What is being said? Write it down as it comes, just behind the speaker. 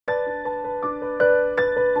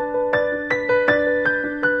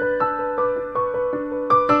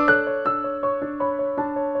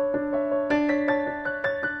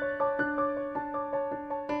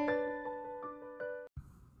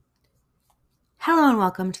Hello and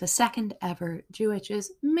welcome to the second ever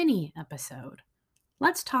Jewitch's mini episode.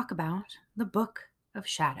 Let's talk about the Book of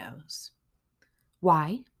Shadows.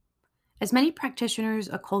 Why? As many practitioners,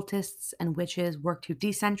 occultists, and witches work to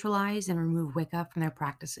decentralize and remove Wicca from their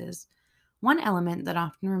practices, one element that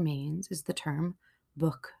often remains is the term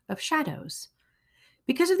Book of Shadows.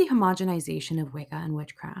 Because of the homogenization of Wicca and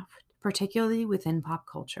witchcraft, particularly within pop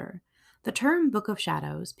culture, the term Book of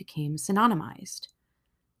Shadows became synonymized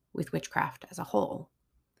with witchcraft as a whole.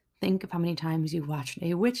 Think of how many times you've watched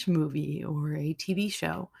a witch movie or a TV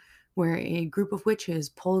show where a group of witches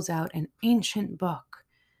pulls out an ancient book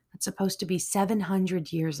that's supposed to be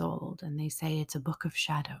 700 years old, and they say it's a book of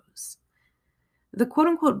shadows. The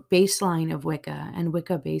quote-unquote baseline of Wicca and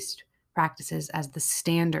Wicca-based practices as the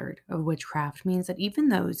standard of witchcraft means that even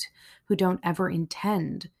those who don't ever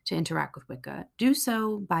intend to interact with Wicca do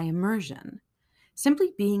so by immersion.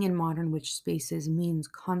 Simply being in modern witch spaces means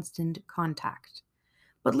constant contact.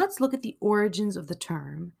 But let's look at the origins of the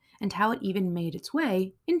term and how it even made its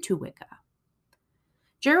way into Wicca.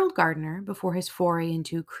 Gerald Gardner, before his foray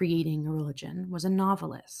into creating a religion, was a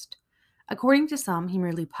novelist. According to some, he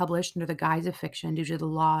merely published under the guise of fiction due to the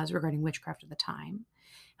laws regarding witchcraft at the time.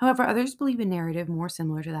 However, others believe a narrative more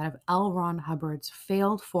similar to that of L. Ron Hubbard's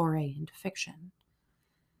failed foray into fiction.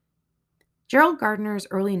 Gerald Gardner's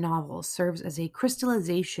early novel serves as a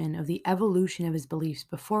crystallization of the evolution of his beliefs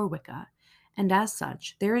before Wicca, and as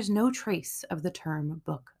such, there is no trace of the term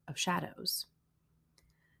Book of Shadows.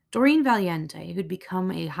 Doreen Valiente, who'd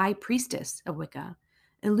become a high priestess of Wicca,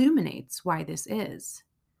 illuminates why this is.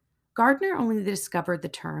 Gardner only discovered the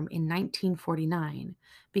term in 1949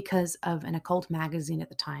 because of an occult magazine at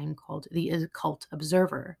the time called The Occult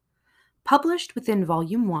Observer. Published within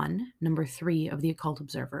Volume 1, Number 3 of The Occult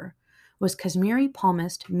Observer, was Kashmiri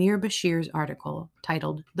palmist Mir Bashir's article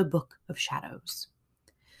titled The Book of Shadows.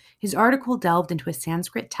 His article delved into a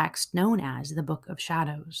Sanskrit text known as the Book of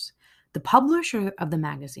Shadows. The publisher of the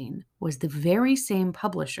magazine was the very same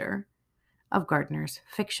publisher of Gardner's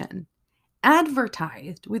fiction.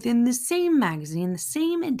 Advertised within the same magazine, the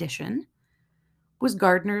same edition, was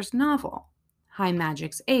Gardner's novel, High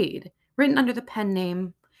Magic's Aid, written under the pen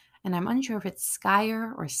name, and I'm unsure if it's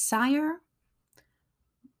Skyer or Sire,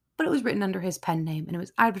 but it was written under his pen name and it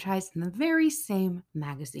was advertised in the very same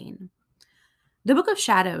magazine. The Book of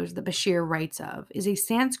Shadows that Bashir writes of is a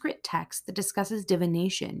Sanskrit text that discusses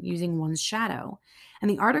divination using one's shadow,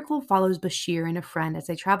 and the article follows Bashir and a friend as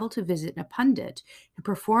they travel to visit a pundit who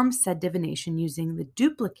performs said divination using his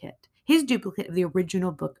duplicate of the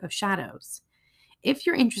original Book of Shadows. If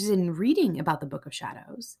you're interested in reading about the Book of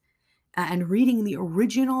Shadows and reading the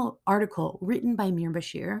original article written by Mir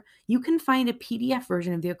Bashir, you can find a PDF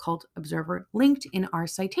version of the Occult Observer linked in our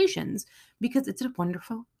citations because it's a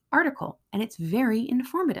wonderful article, and it's very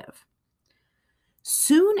informative.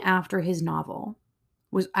 Soon after his novel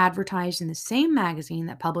was advertised in the same magazine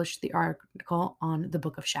that published the article on the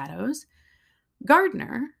Book of Shadows,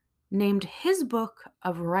 Gardner named his book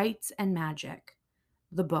of rites and magic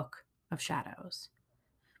the Book of Shadows.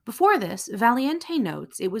 Before this, Valiente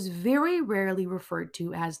notes it was very rarely referred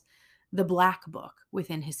to as the Black Book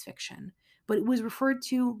within his fiction, but it was referred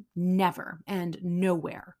to never and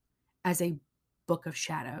nowhere as a Book of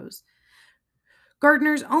Shadows.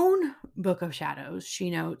 Gardner's own Book of Shadows, she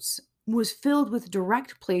notes, was filled with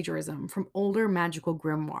direct plagiarism from older magical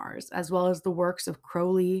grimoires, as well as the works of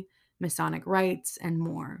Crowley, Masonic rites, and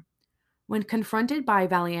more. When confronted by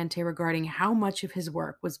Valiente regarding how much of his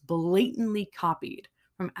work was blatantly copied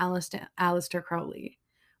from Aleister Crowley,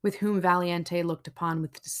 with whom Valiente looked upon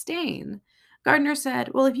with disdain, Gardner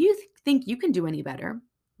said, "Well, if you think you can do any better,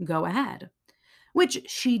 go ahead." Which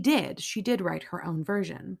she did. She did write her own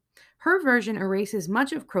version. Her version erases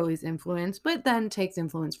much of Crowley's influence, but then takes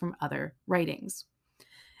influence from other writings.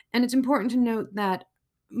 And it's important to note that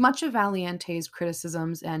much of Valiente's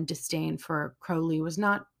criticisms and disdain for Crowley was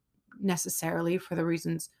not necessarily for the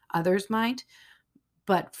reasons others might,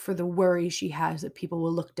 but for the worry she has that people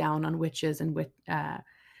will look down on witches and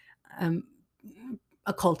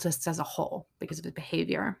occultists as a whole because of his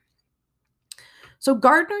behavior. So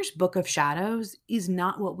Gardner's Book of Shadows is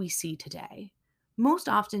not what we see today. Most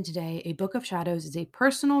often today, a Book of Shadows is a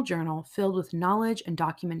personal journal filled with knowledge and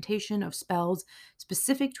documentation of spells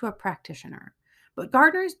specific to a practitioner. But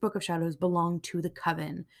Gardner's Book of Shadows belonged to the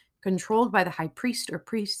coven, controlled by the high priest or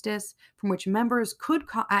priestess, from which members could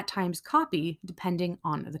at times copy depending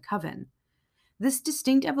on the coven. This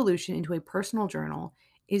distinct evolution into a personal journal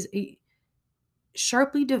is a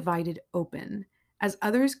sharply divided open, as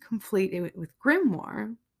others conflate it with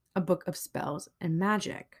Grimoire, a book of spells and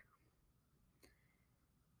magic.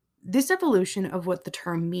 This evolution of what the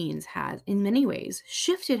term means has, in many ways,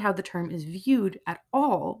 shifted how the term is viewed at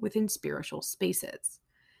all within spiritual spaces.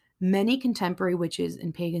 Many contemporary witches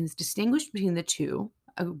and pagans distinguished between the two,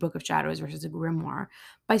 a book of shadows versus a grimoire,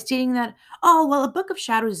 by stating that, oh, well, a book of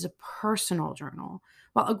shadows is a personal journal,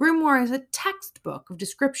 while a grimoire is a textbook of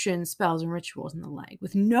descriptions, spells, and rituals and the like,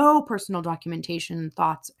 with no personal documentation,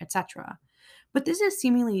 thoughts, etc. But this is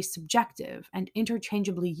seemingly subjective and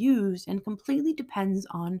interchangeably used and completely depends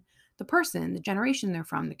on the person, the generation they're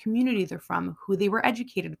from, the community they're from, who they were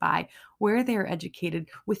educated by, where they are educated,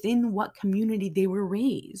 within what community they were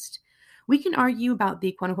raised. We can argue about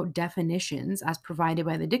the quote unquote definitions as provided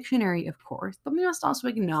by the dictionary, of course, but we must also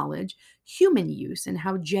acknowledge human use and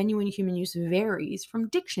how genuine human use varies from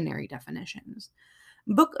dictionary definitions.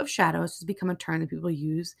 Book of Shadows has become a term that people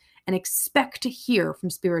use and expect to hear from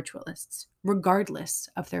spiritualists, regardless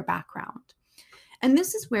of their background. And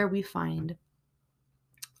this is where we find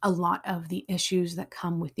a lot of the issues that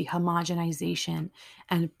come with the homogenization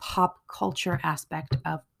and pop culture aspect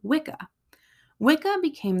of Wicca. Wicca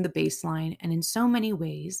became the baseline, and in so many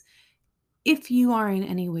ways, if you are in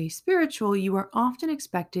any way spiritual, you are often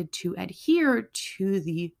expected to adhere to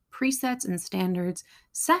the presets and standards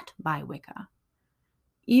set by Wicca.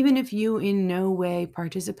 Even if you in no way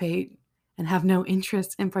participate and have no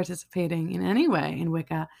interest in participating in any way in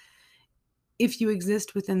Wicca, if you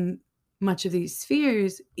exist within much of these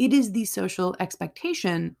spheres, it is the social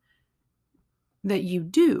expectation that you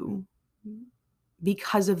do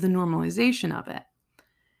because of the normalization of it.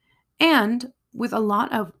 And with a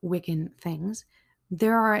lot of Wiccan things,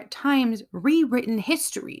 there are at times rewritten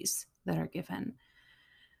histories that are given.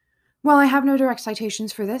 While I have no direct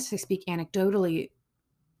citations for this, I speak anecdotally.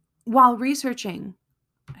 While researching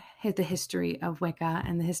the history of Wicca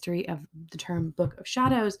and the history of the term Book of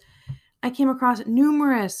Shadows, I came across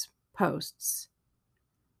numerous posts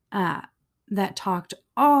that talked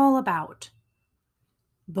all about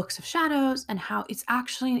Books of Shadows and how it's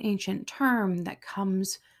actually an ancient term that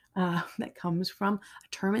comes from a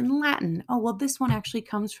term in Latin. Oh, well, this one actually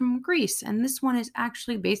comes from Greece, and this one is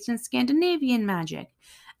actually based in Scandinavian magic.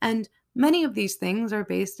 And many of these things are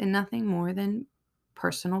based in nothing more than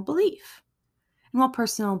personal belief. And while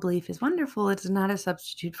personal belief is wonderful, it is not a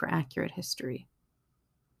substitute for accurate history.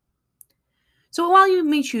 So while you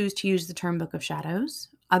may choose to use the term Book of Shadows,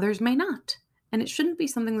 others may not. And it shouldn't be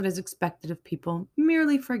something that is expected of people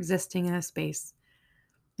merely for existing in a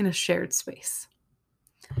shared space.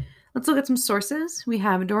 Let's look at some sources. We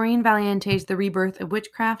have Doreen Valiente's The Rebirth of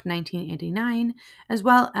Witchcraft, 1989, as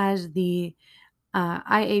well as the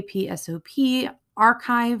IAPSOP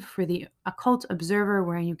archive for the Occult Observer,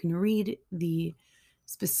 where you can read the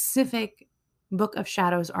specific Book of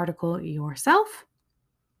Shadows article yourself.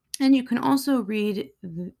 And you can also read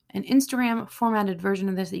an Instagram formatted version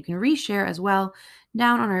of this that you can reshare as well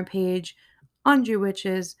down on our page on Jew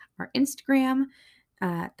Witches, our Instagram,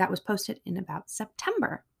 that was posted in about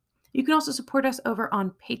September. You can also support us over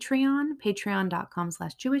on Patreon,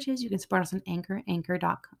 patreon.com/JewWitches. You can support us on Anchor,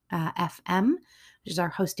 anchor.fm, which is our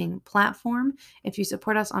hosting platform. If you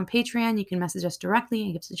support us on Patreon, you can message us directly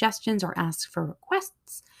and give suggestions or ask for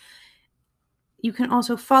requests. You can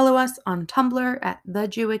also follow us on Tumblr at The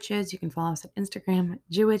Jew Witches. You can follow us at Instagram,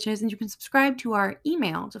 Jew Witches, and you can subscribe to our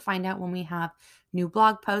email to find out when we have new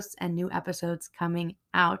blog posts and new episodes coming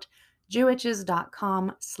out.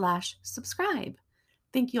 jewwitches.com/subscribe.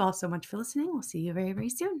 Thank you all so much for listening. We'll see you very, very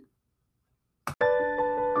soon.